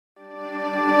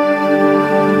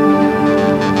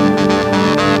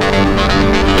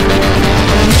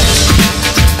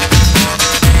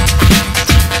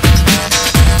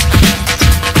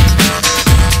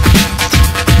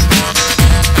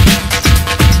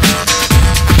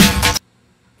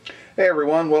Hey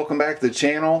everyone, welcome back to the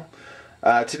channel.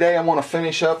 Today I want to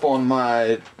finish up on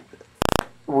my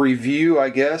review, I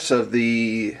guess, of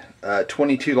the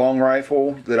 22 long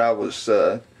rifle that I was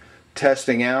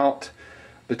testing out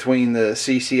between the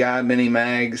CCI mini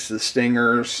mags, the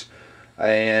Stingers,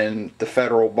 and the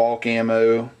Federal bulk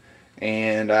ammo.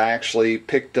 And I actually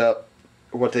picked up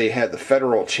what they had, the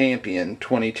Federal Champion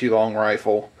 22 long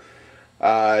rifle.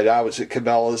 I was at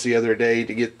Cabela's the other day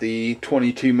to get the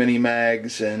 22 mini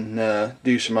mags and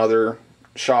do some other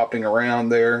shopping around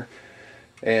there,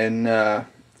 and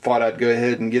thought I'd go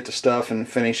ahead and get the stuff and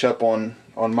finish up on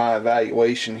my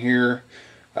evaluation here.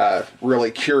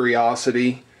 Really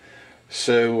curiosity.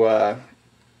 So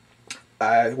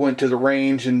I went to the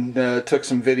range and took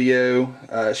some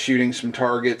video shooting some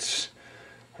targets,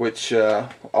 which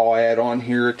I'll add on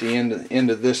here at the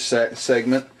end of this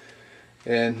segment.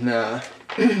 And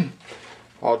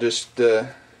I'll just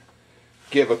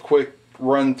give a quick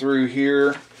run through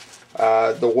here.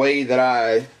 The way that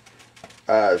I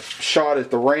shot at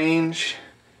the range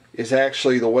is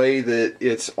actually the way that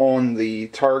it's on the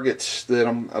targets that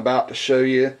I'm about to show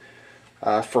you.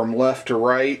 From left to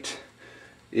right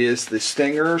is the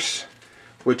Stingers,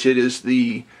 which it is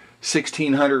the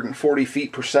 1640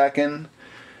 feet per second.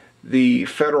 The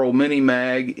Federal Mini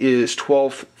Mag is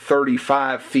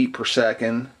 1235 feet per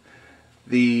second.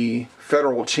 The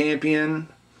Federal Champion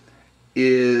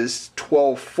is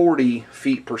 1240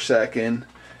 feet per second.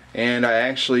 And I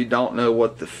actually don't know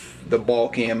what the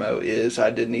bulk ammo is.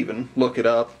 I didn't even look it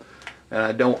up. And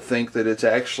I don't think that it's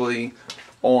actually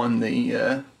on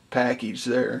the package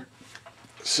there.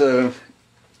 So,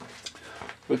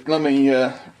 but let me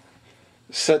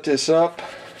set this up,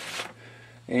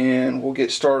 and we'll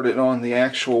get started on the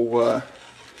actual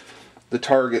the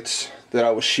targets that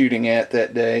I was shooting at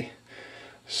that day.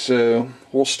 So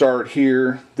we'll start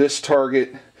here. This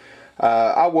target,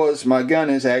 my gun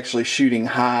is actually shooting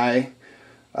high.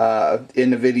 In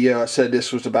the video I said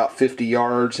this was about 50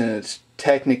 yards, and it's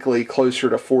technically closer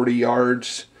to 40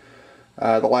 yards.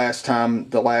 The last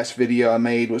video I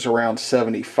made was around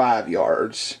 75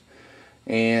 yards.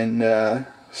 And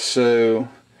so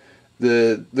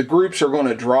the groups are going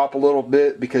to drop a little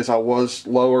bit because I was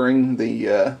lowering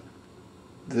the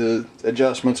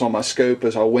adjustments on my scope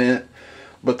as I went,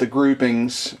 but the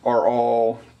groupings are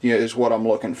all, is what I'm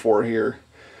looking for here.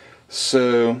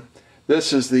 So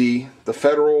this is the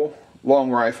Federal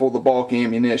long rifle, the bulk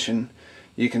ammunition.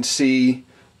 You can see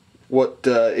what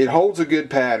it holds a good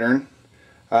pattern.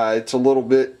 It's a little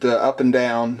bit up and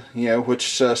down,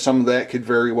 which some of that could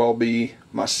very well be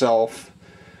myself,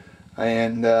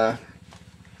 and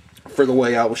for the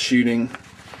way I was shooting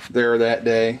there that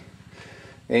day.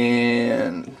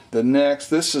 And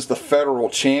this is the Federal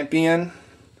Champion,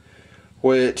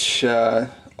 which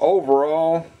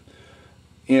overall,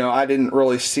 I didn't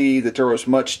really see that there was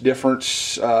much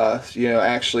difference.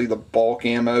 Actually the bulk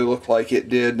ammo looked like it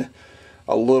did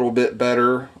a little bit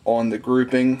better on the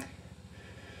grouping.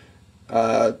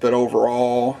 But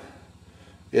overall,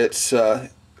 it was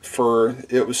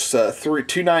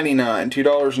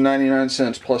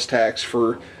 $2.99 plus tax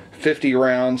for 50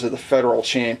 rounds of the Federal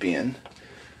Champion.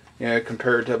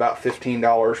 Compared to about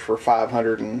 $15 for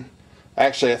 500 and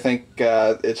actually I think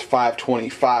it's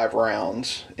 525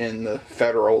 rounds in the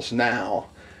Federals now,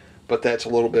 but that's a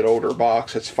little bit older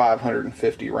box. It's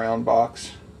 550 round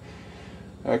box.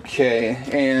 Okay,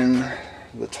 and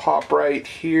the top right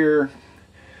here.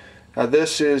 Now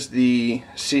this is the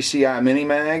CCI Mini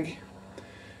Mag,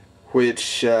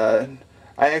 which I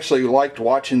actually liked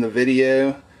watching the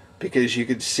video because you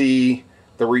could see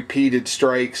the repeated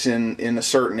strikes in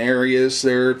certain areas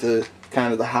there, the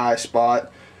kind of the high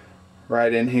spot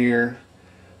right in here.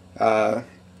 But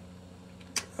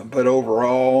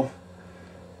overall,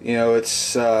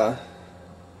 it's I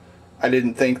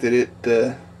didn't think that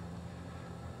it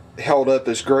held up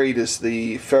as great as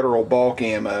the Federal bulk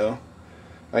ammo.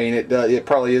 I mean, it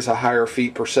probably is a higher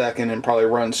feet per second and probably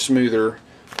runs smoother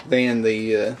than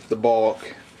the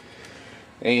bulk.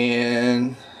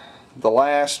 And the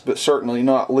last but certainly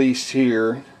not least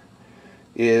here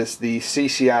is the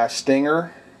CCI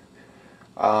Stinger.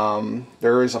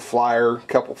 There is a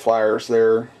couple flyers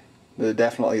there,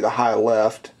 definitely the high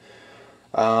left.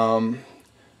 But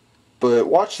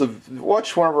watch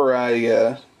whenever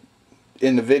I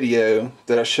in the video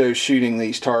that I show shooting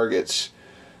these targets.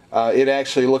 It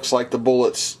actually looks like the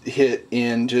bullets hit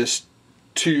in just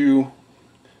 2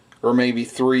 or maybe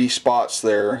 3 spots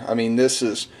there. I mean, this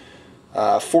is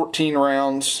 14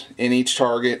 rounds in each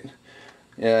target,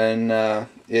 and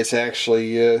it's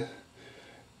actually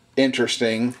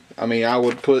interesting. I mean, I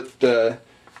would put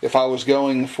if I was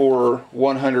going for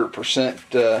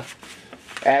 100%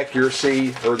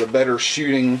 accuracy or the better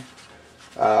shooting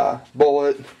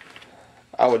bullet,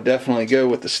 I would definitely go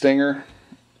with the Stinger.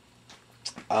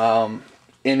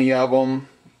 Any of them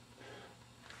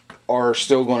are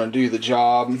still going to do the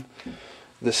job.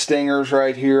 The Stingers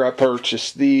right here, I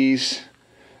purchased these.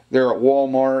 They're at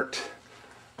Walmart.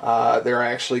 They're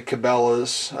actually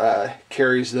Cabela's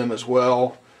carries them as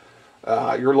well.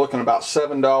 You're looking about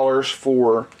 $7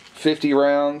 for 50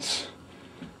 rounds.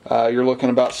 You're looking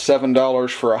about $7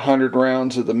 for 100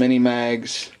 rounds of the mini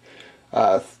mags.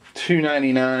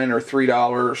 $2.99 or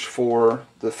 $3 for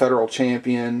the Federal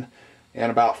Champion, and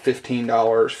about $15,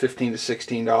 $15 to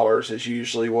 $16 is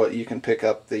usually what you can pick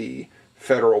up the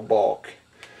Federal bulk.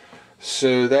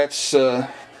 So that's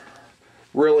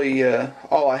really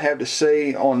all I have to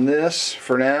say on this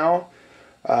for now.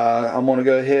 I'm going to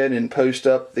go ahead and post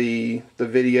up the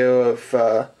video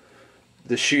of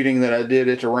the shooting that I did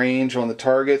at the range on the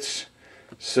targets.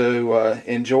 So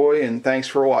enjoy, and thanks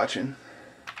for watching.